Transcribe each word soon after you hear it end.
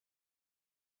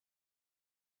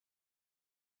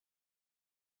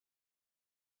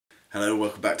Hello,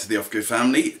 welcome back to the Off-Go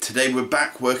family. Today we're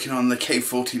back working on the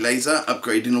K40 laser,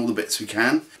 upgrading all the bits we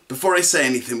can. Before I say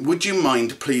anything, would you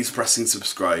mind please pressing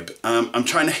subscribe? I'm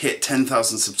trying to hit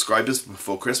 10,000 subscribers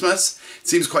before Christmas. It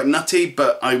seems quite nutty,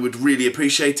 but I would really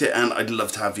appreciate it and I'd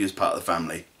love to have you as part of the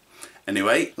family.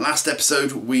 Anyway, last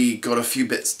episode we got a few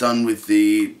bits done with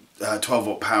the 12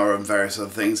 volt power and various other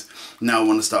things. Now I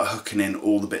want to start hooking in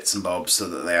all the bits and bobs so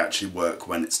that they actually work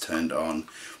when it's turned on.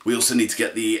 We also need to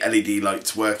get the LED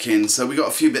lights working, so we got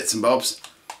a few bits and bobs.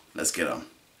 Let's get on.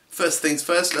 First things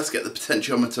first, let's get the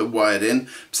potentiometer wired in,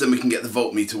 so then we can get the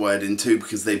voltmeter wired in too,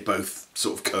 because they both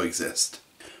sort of coexist.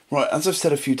 Right, as I've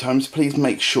said a few times, please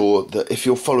make sure that if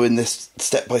you're following this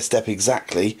step by step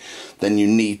exactly, then you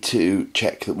need to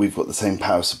check that we've got the same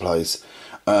power supplies.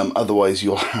 Otherwise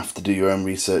you'll have to do your own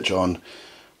research on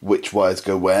which wires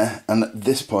go where, and at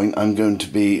this point I'm going to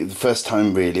be, the first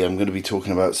time really, I'm going to be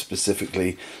talking about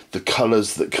specifically the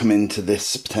colours that come into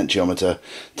this potentiometer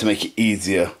to make it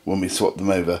easier when we swap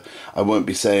them over. I won't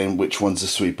be saying which one's a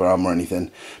sweeper arm or anything,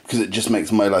 because it just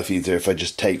makes my life easier if I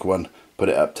just take one, put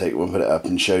it up, take one, put it up,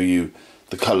 and show you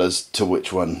the colours to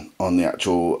which one on the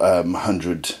actual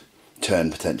 100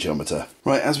 turn potentiometer.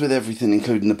 Right, as with everything,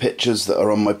 including the pictures that are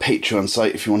on my Patreon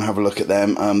site, if you want to have a look at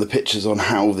them, the pictures on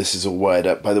how this is all wired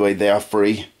up, by the way, they are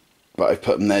free, but I've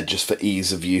put them there just for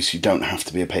ease of use. You don't have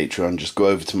to be a Patreon, just go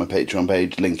over to my Patreon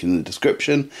page, link in the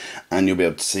description, and you'll be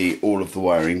able to see all of the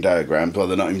wiring diagrams. Well,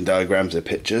 they're not even diagrams, they're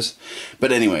pictures.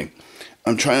 But anyway,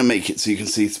 I'm trying to make it so you can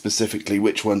see specifically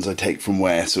which ones I take from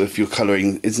where, so if your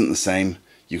colouring isn't the same,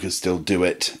 you can still do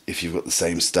it if you've got the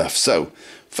same stuff. So,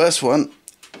 first one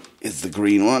is the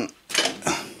green one,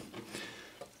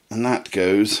 and that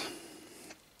goes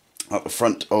up the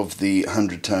front of the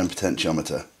 100 turn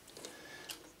potentiometer.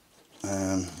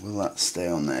 Will that stay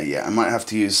on there? Yeah, I might have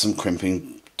to use some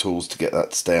crimping tools to get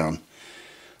that to stay on.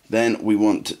 Then we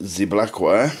want the black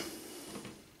wire,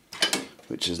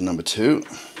 which is number 2.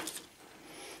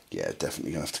 Yeah,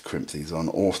 definitely gonna have to crimp these on,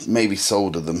 or maybe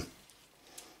solder them.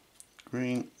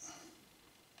 Green.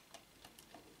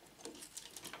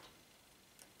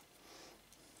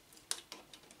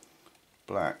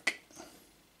 Black.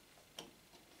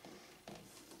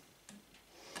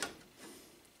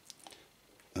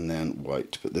 And then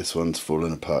white, but this one's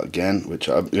fallen apart again, which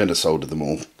I'm going to solder them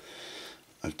all,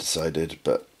 I've decided,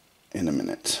 but in a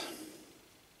minute.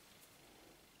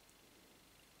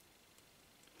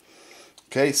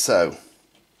 Okay, so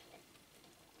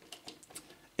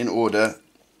in order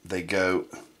they go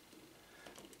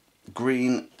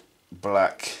green,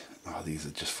 black, oh these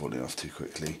are just falling off too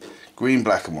quickly, green,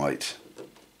 black and white.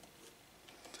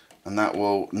 And that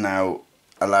will now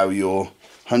allow your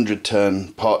 100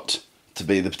 turn pot to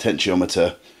be the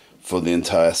potentiometer for the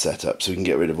entire setup, so we can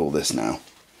get rid of all this now.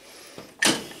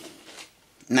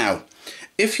 Now,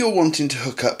 if you're wanting to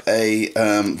hook up a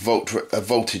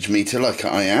voltage meter like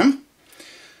I am,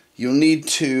 you'll need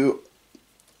to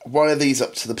wire these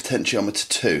up to the potentiometer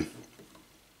too.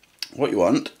 What you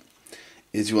want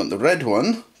is you want the red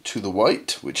one to the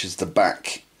white, which is the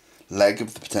back leg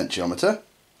of the potentiometer.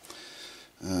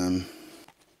 And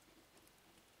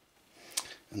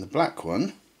the black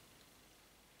one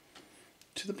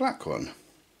to the black one.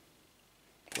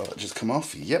 Will that just come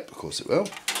off? Yep, of course it will.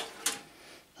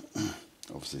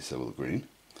 Obviously so will the green.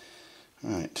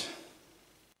 Right.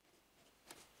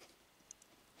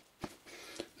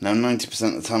 Now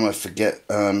 90% of the time I forget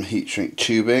heat shrink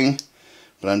tubing,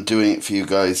 but I'm doing it for you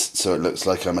guys so it looks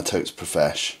like I'm a totes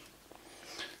profesh,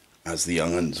 as the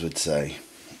young uns would say.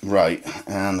 Right,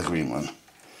 and the green one.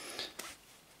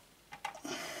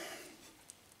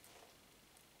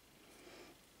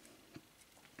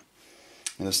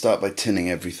 I'm going to start by tinning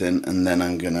everything and then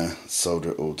I'm going to solder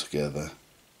it all together.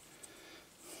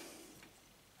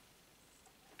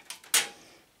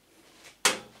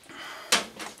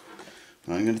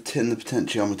 I'm going to tin the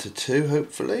potentiometer too,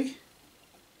 hopefully.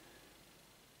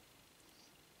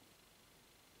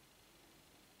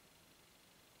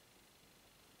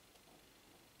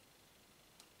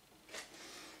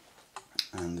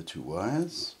 And the 2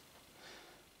 wires.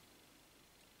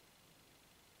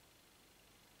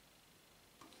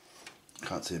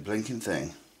 Can't see a blinking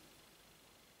thing.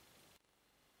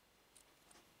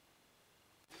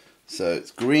 So it's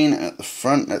green at the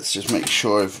front. Let's just make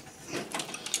sure I've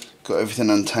got everything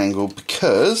untangled,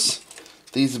 because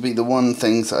these will be the one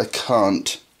things that I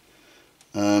can't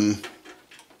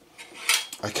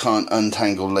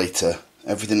untangle later.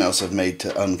 Everything else I've made to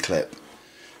unclip.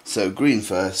 So green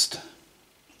first.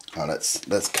 Oh,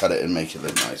 let's cut it and make it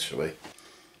look nice, shall we?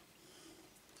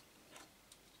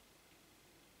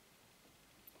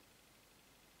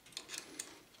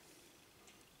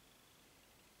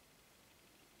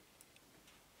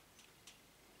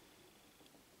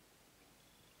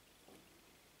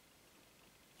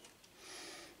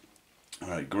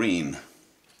 Right, green,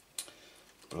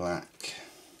 black,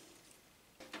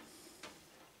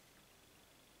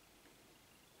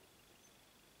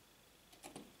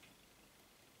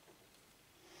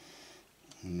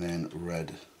 and then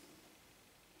red.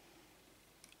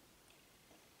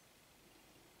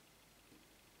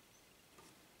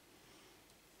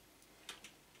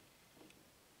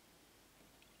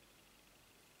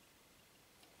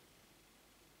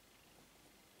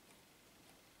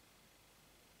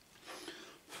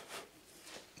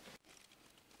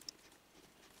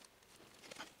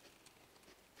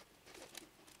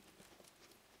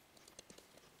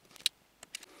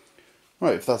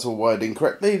 Right, if that's all wired in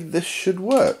correctly, this should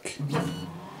work.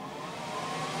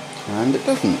 And it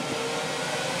doesn't.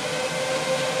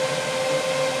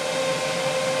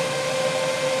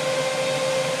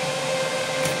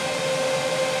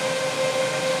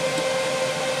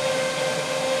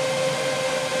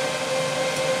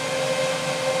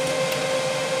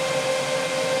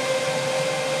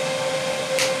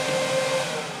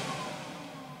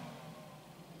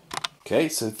 Okay,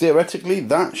 so theoretically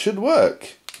that should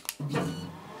work.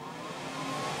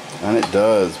 And it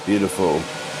does, beautiful.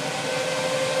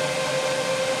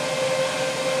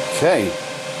 Okay,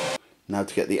 now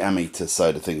to get the ammeter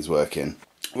side of things working.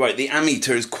 Right, the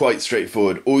ammeter is quite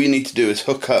straightforward. All you need to do is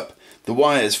hook up the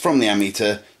wires from the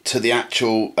ammeter to the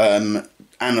actual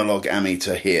analog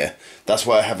ammeter here. That's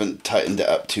why I haven't tightened it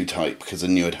up too tight, because I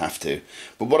knew I'd have to.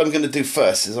 But what I'm going to do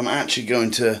first is I'm actually going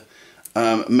to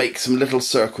make some little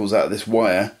circles out of this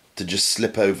wire to just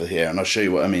slip over here, and I'll show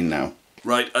you what I mean now.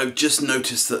 Right, I've just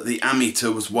noticed that the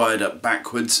ammeter was wired up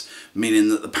backwards, meaning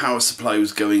that the power supply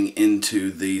was going into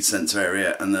the sensor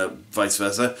area and the vice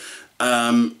versa.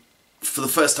 For the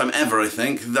first time ever, I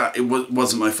think, that it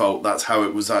wasn't my fault. That's how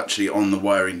it was actually on the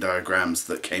wiring diagrams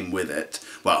that came with it.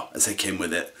 Well, I say came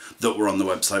with it, that were on the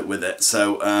website with it.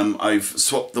 So I've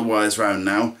swapped the wires around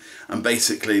now, and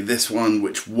basically this one,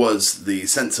 which was the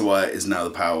sensor wire, is now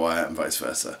the power wire, and vice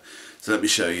versa. So let me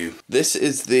show you. This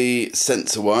is the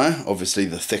sensor wire. Obviously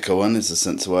the thicker one is the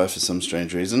sensor wire for some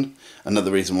strange reason.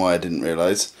 Another reason why I didn't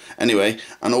realise. Anyway,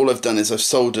 and all I've done is I've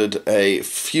soldered a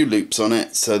few loops on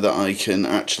it so that I can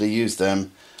actually use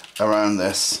them around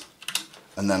this,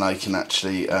 and then I can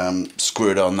actually screw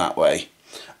it on that way.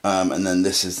 And then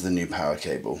this is the new power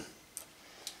cable.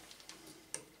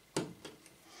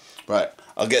 Right,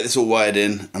 I'll get this all wired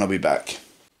in and I'll be back.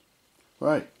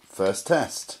 Right, first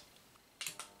test.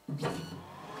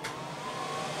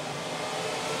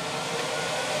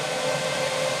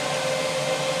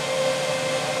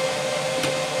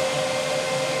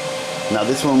 Now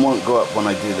this one won't go up when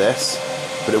I do this,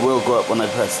 but it will go up when I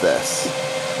press this.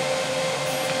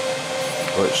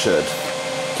 Or it should.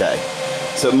 Okay.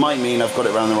 So it might mean I've got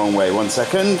it round the wrong way. 1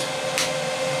 second.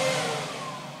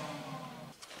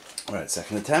 Right,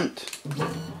 second attempt.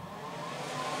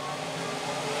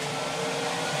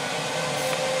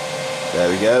 There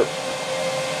we go.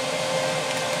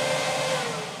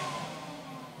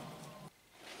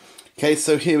 Okay,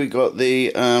 so here we got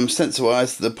the sensor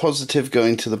wires, the positive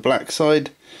going to the black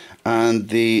side and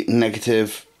the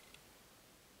negative,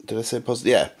 did I say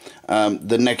positive? Yeah,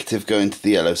 the negative going to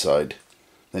the yellow side.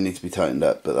 They need to be tightened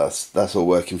up, but that's all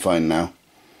working fine now.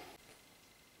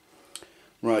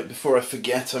 Right, before I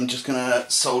forget, I'm just going to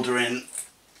solder in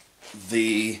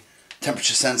the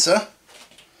temperature sensor.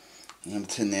 I'm going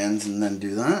to tin the ends and then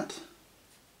do that.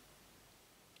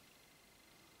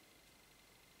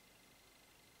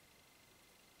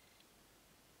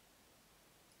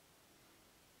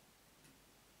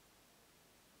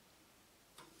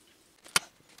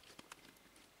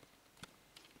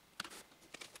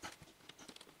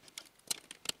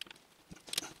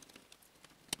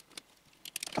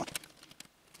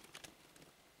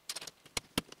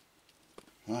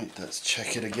 Right, let's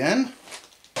check it again.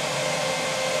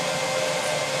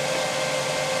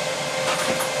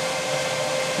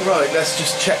 Right, let's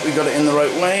just check we got it in the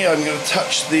right way. I'm going to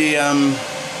touch the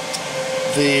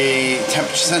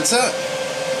temperature sensor.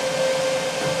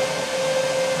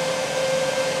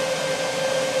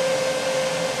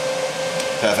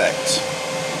 Perfect.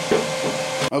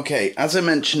 Okay, as I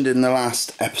mentioned in the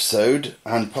last episode,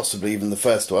 and possibly even the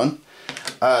first one,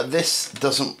 this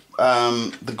doesn't,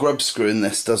 the grub screw in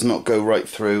this does not go right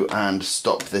through and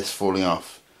stop this falling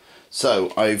off.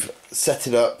 So I've set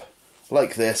it up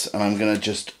like this, and I'm going to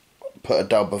just put a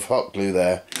dab of hot glue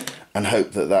there and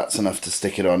hope that that's enough to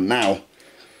stick it on. Now,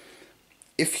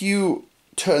 if you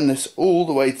turn this all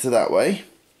the way to that way,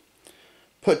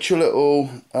 put your little,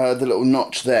 the little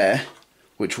notch there,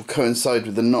 which will coincide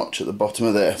with the notch at the bottom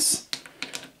of this,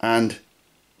 and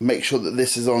make sure that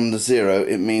this is on the 0.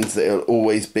 It means that it'll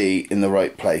always be in the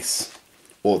right place.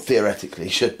 or theoretically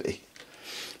should be.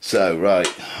 So, right,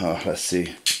 let's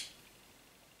see.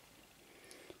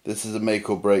 This is a make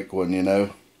or break one, you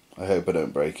know. I hope I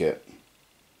don't break it.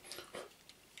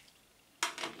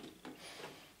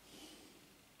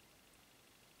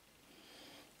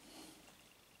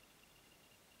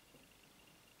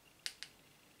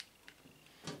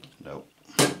 Nope.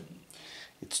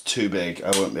 It's too big.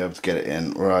 I won't be able to get it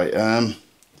in. Right, gonna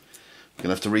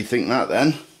have to rethink that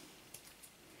then.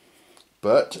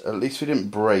 But at least we didn't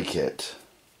break it.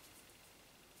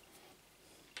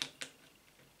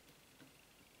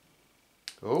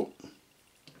 Oh.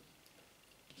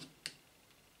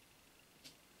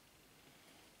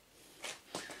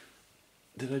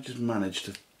 Did I just manage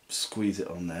to squeeze it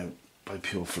on there by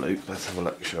pure fluke? Let's have a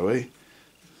look, shall we?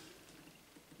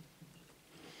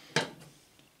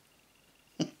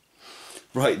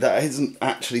 Right, that isn't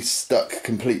actually stuck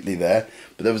completely there,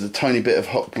 but there was a tiny bit of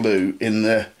hot glue in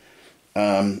the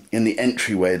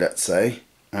entryway, let's say,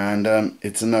 and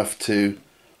it's enough to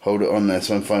hold it on there,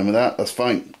 so I'm fine with that. That's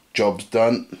fine. Job's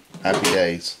done. Happy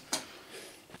days.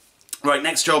 Right,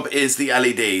 next job is the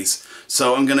LEDs.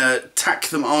 So I'm going to tack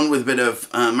them on with a bit of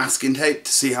masking tape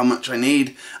to see how much I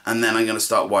need, and then I'm going to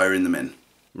start wiring them in.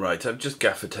 Right, I've just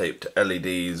gaffer taped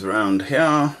LEDs around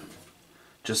here,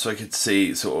 just so I could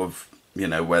see sort of, you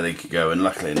know, where they could go, and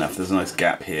luckily enough there's a nice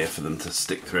gap here for them to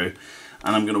stick through,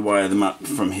 and I'm going to wire them up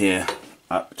from here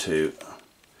up to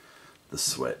the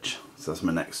switch. So that's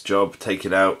my next job. Take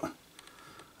it out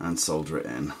and solder it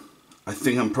in. I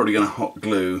think I'm probably going to hot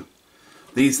glue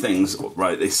these things.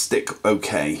 Right, they stick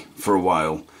okay for a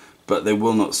while, but they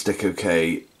will not stick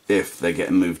okay if they're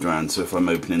getting moved around, so if I'm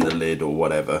opening the lid or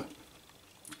whatever.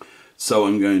 So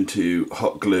I'm going to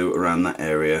hot glue around that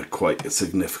area quite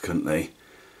significantly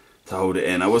to hold it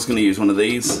in. I was going to use one of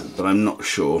these, but I'm not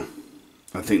sure.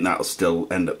 I think that'll still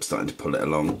end up starting to pull it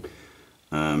along.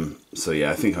 So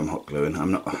yeah, I think I'm hot gluing.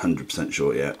 I'm not 100%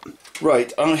 sure yet.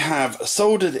 Right, I have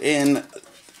soldered in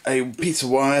a piece of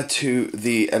wire to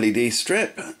the LED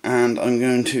strip, and I'm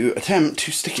going to attempt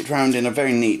to stick it round in a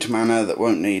very neat manner that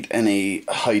won't need any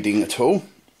hiding at all.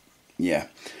 Yeah,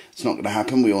 it's not going to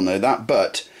happen, we all know that,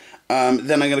 but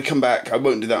then I'm going to come back. I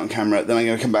won't do that on camera. Then I'm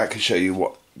going to come back and show you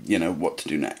what to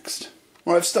do next.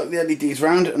 Well, I've stuck the LEDs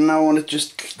round, and now I want to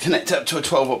just connect it up to a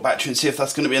 12-volt battery and see if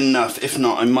that's going to be enough. If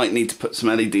not, I might need to put some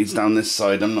LEDs down this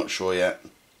side. I'm not sure yet.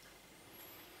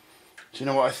 Do you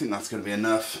know what? I think that's going to be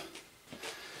enough.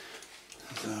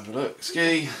 Let's have a look.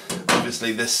 Ski.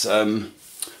 Obviously, this the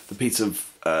piece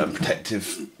of protective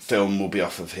film will be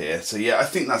off of here. So yeah, I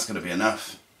think that's going to be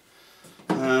enough.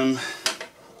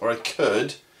 Or I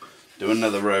could do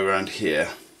another row around here.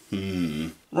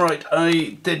 Right,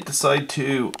 I did decide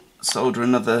to solder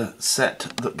another set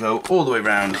that go all the way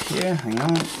around here. Hang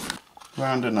on.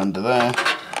 Round and under there.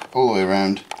 All the way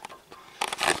around.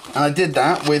 And I did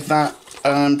that with that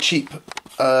cheap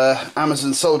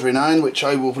Amazon soldering iron, which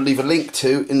I will leave a link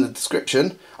to in the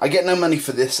description. I get no money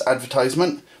for this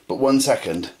advertisement, but 1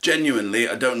 second. Genuinely,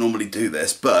 I don't normally do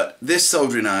this, but this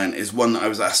soldering iron is one that I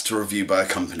was asked to review by a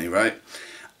company, right?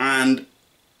 And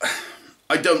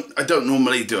I don't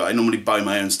normally do it. I normally buy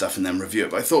my own stuff and then review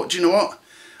it. But I thought, do you know what?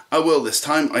 I will this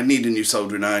time. I need a new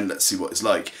soldering iron. Let's see what it's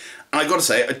like. And I got to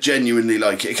say, I genuinely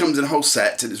like it. It comes in a whole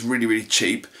set and it's really, really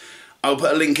cheap. I'll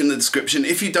put a link in the description.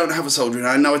 If you don't have a soldering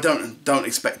iron, now I don't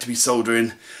expect to be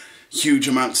soldering huge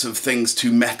amounts of things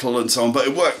to metal and so on, but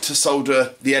it worked to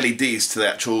solder the LEDs to the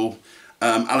actual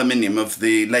aluminium of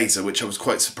the laser, which I was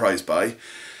quite surprised by.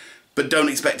 But don't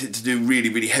expect it to do really,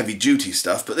 really heavy duty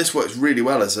stuff, but this works really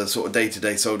well as a sort of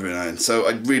day-to-day soldering iron, so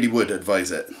I really would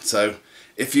advise it. So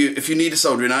if you need a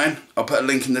soldering iron, I'll put a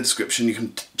link in the description, you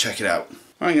can check it out.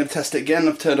 I'm going to test it again.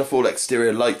 I've turned off all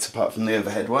exterior lights apart from the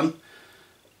overhead one,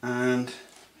 and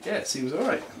yeah, it seems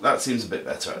alright. That seems a bit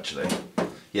better actually.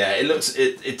 Yeah,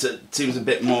 it seems a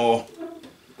bit more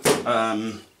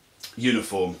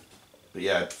uniform, but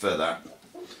yeah, I prefer that.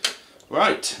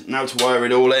 Right, now to wire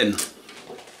it all in.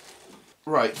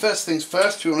 Right, first things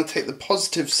first, we want to take the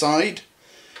positive side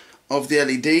of the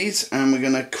LEDs and we're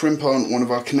going to crimp on one of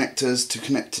our connectors to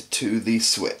connect it to the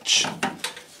switch. I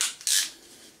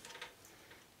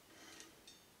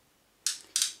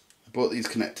bought these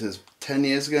connectors 10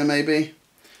 years ago maybe,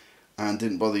 and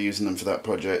didn't bother using them for that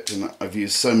project, and I've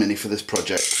used so many for this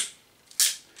project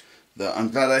that I'm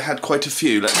glad I had quite a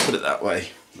few, let's put it that way.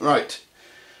 Right,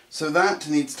 so that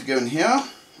needs to go in here,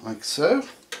 like so.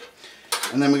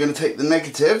 And then we're going to take the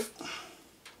negative,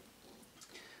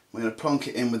 we're going to plonk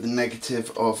it in with the negative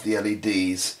of the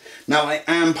LEDs. Now I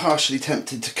am partially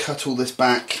tempted to cut all this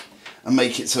back and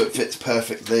make it so it fits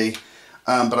perfectly.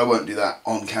 but I won't do that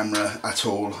on camera at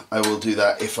all. I will do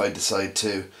that if I decide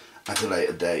to at a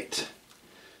later date.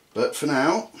 But for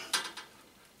now,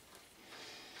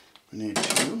 we need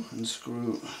to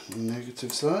unscrew the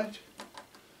negative side.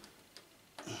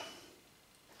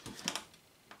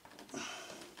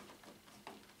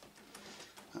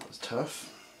 That was tough.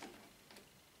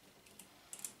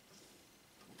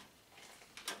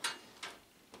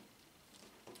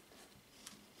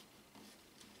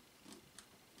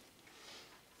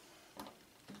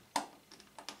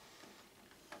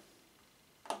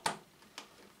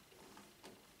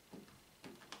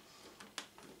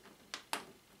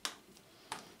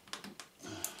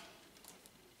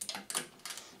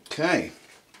 Okay,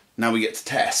 now we get to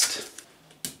test.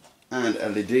 And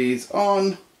LEDs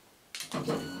on.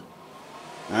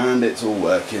 And it's all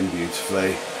working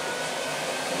beautifully.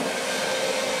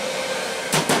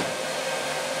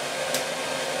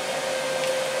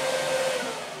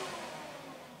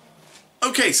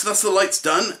 Okay, so that's the lights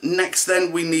done. Next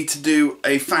then we need to do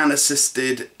a fan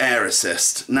assisted air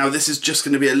assist. Now this is just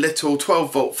going to be a little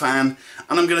 12 volt fan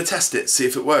and I'm going to test it, see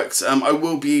if it works. I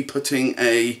will be putting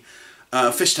a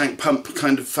fish tank pump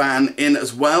kind of fan in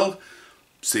as well.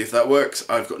 See if that works,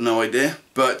 I've got no idea.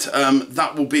 But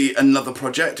that will be another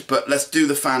project, but let's do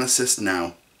the fan assist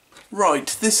now. Right,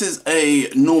 this is a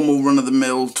normal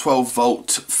run-of-the-mill 12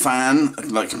 volt fan,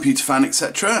 like computer fan,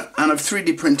 etc. And I've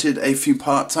 3D printed a few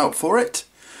parts out for it.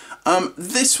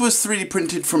 This was 3D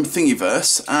printed from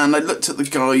Thingiverse, and I looked at the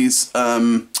guy's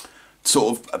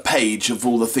sort of a page of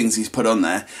all the things he's put on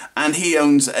there, and he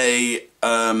owns a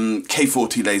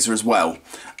K40 laser as well.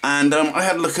 And I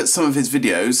had a look at some of his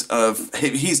videos of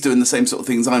he's doing the same sort of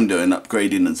things I'm doing,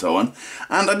 upgrading and so on.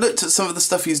 And I looked at some of the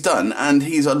stuff he's done, and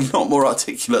he's a lot more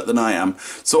articulate than I am.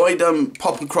 So I'd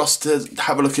pop across to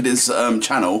have a look at his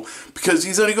channel, because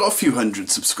he's only got a few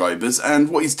hundred subscribers, and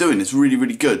what he's doing is really,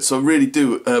 really good. So I really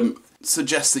do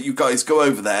suggest that you guys go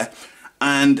over there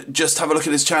and just have a look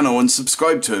at his channel and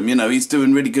subscribe to him. You know, he's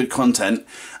doing really good content,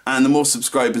 and the more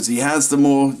subscribers he has, the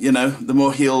more, you know, the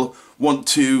more he'll want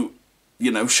to,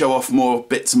 you know, show off more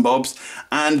bits and bobs,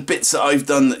 and bits that I've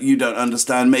done that you don't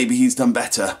understand, maybe he's done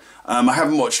better. I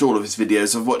haven't watched all of his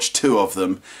videos, I've watched 2 of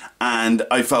them, and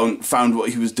I found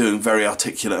what he was doing very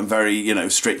articulate and very, you know,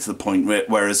 straight to the point,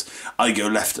 whereas I go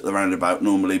left at the roundabout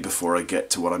normally before I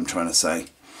get to what I'm trying to say.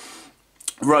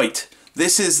 Right,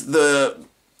 this is the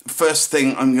first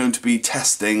thing I'm going to be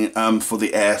testing for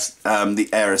the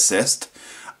air assist,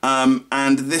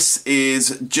 and this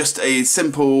is just a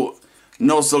simple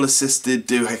nozzle assisted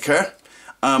doohicker.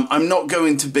 I'm not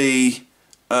going to be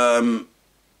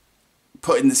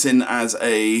putting this in as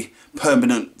a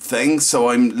permanent thing, so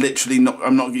I'm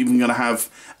not even going to have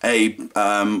a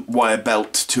wire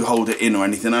belt to hold it in or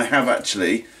anything. I have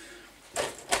actually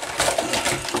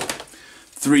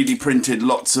 3D printed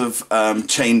lots of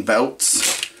chain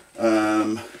belts.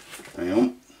 Hang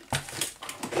on.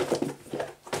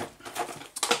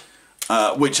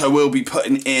 Which I will be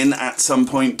putting in at some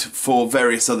point for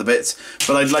various other bits,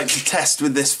 but I'd like to test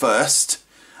with this first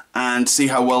and see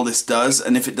how well this does,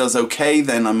 and if it does okay,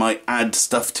 then I might add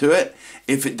stuff to it.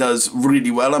 If it does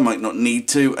really well, I might not need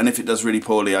to, and if it does really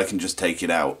poorly, I can just take it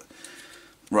out.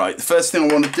 Right, the first thing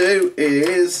I want to do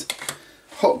is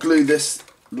hot glue this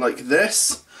like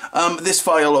this. This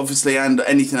file, obviously, and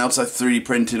anything else I've 3D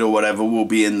printed or whatever will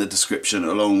be in the description,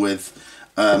 along with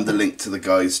the link to the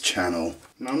guy's channel.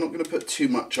 Now I'm not going to put too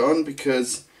much on,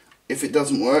 because if it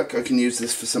doesn't work I can use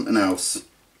this for something else.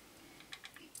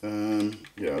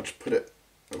 Yeah, I'll just put it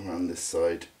around this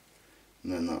side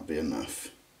and then that'll be enough.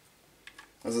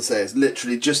 As I say, it's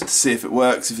literally just to see if it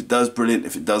works. If it does, brilliant.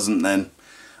 If it doesn't, then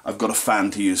I've got a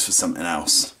fan to use for something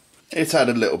else. It's had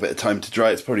a little bit of time to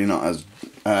dry. It's probably not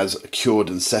as cured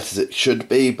and set as it should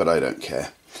be, but I don't care.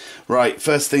 Right,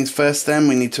 first things first then,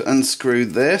 we need to unscrew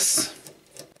this.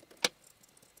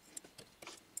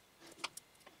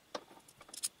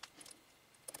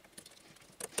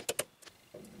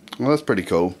 Well, that's pretty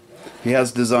cool. He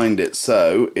has designed it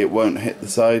so it won't hit the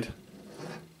side.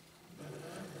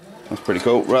 That's pretty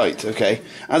cool. Right, okay.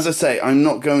 As I say, I'm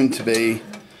not going to be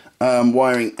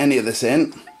wiring any of this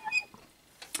in.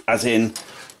 As in,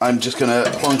 I'm just going to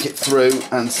plonk it through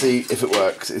and see if it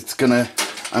works.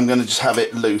 I'm going to just have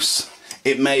it loose.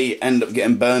 It may end up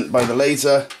getting burnt by the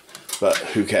laser, but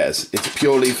who cares? It's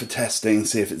purely for testing,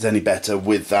 see if it's any better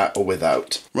with that or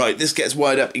without. Right, this gets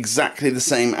wired up exactly the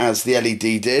same as the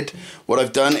LED did. What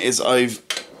I've done is I've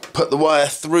put the wire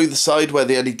through the side where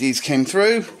the LEDs came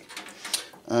through.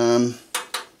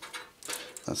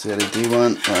 That's the LED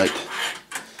one, right.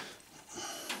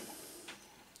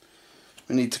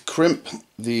 We need to crimp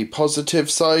the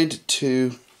positive side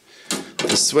to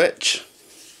the switch.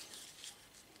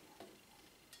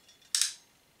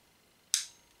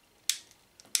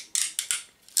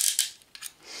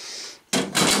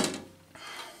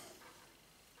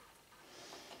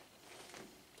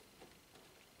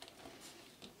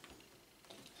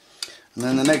 And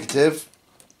then the negative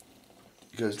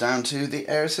goes down to the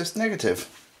air assist negative.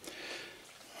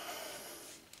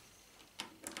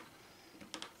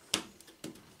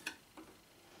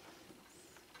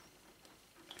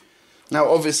 Now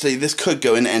obviously this could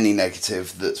go in any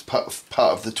negative that's part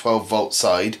of the 12 volt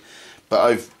side, but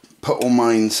I've put all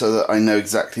mine so that I know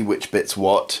exactly which bit's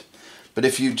what. But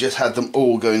if you just had them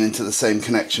all going into the same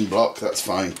connection block, that's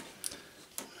fine.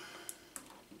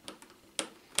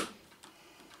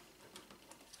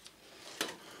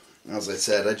 As I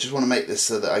said, I just want to make this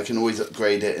so that I can always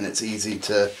upgrade it, and it's easy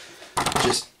to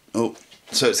just,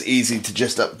 so it's easy to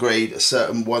just upgrade a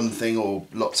certain one thing or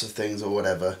lots of things or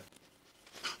whatever.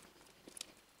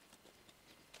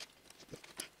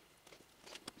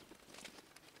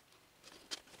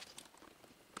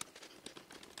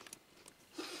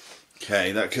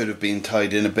 Okay, that could have been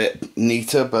tied in a bit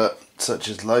neater, but such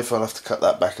is life, I'll have to cut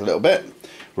that back a little bit.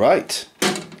 Right,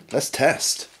 let's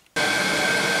test.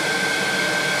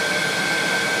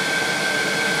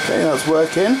 Okay, that's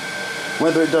working.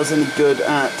 Whether it does any good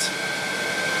at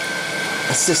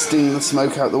assisting the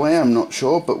smoke out the way, I'm not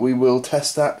sure, but we will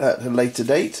test that at a later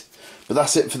date. But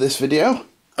that's it for this video.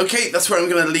 Okay, that's where I'm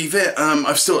going to leave it.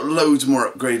 I've still got loads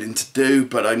more upgrading to do,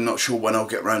 but I'm not sure when I'll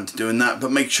get around to doing that.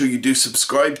 But make sure you do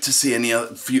subscribe to see any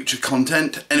other future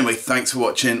content. Anyway, thanks for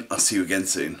watching. I'll see you again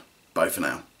soon. Bye for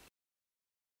now.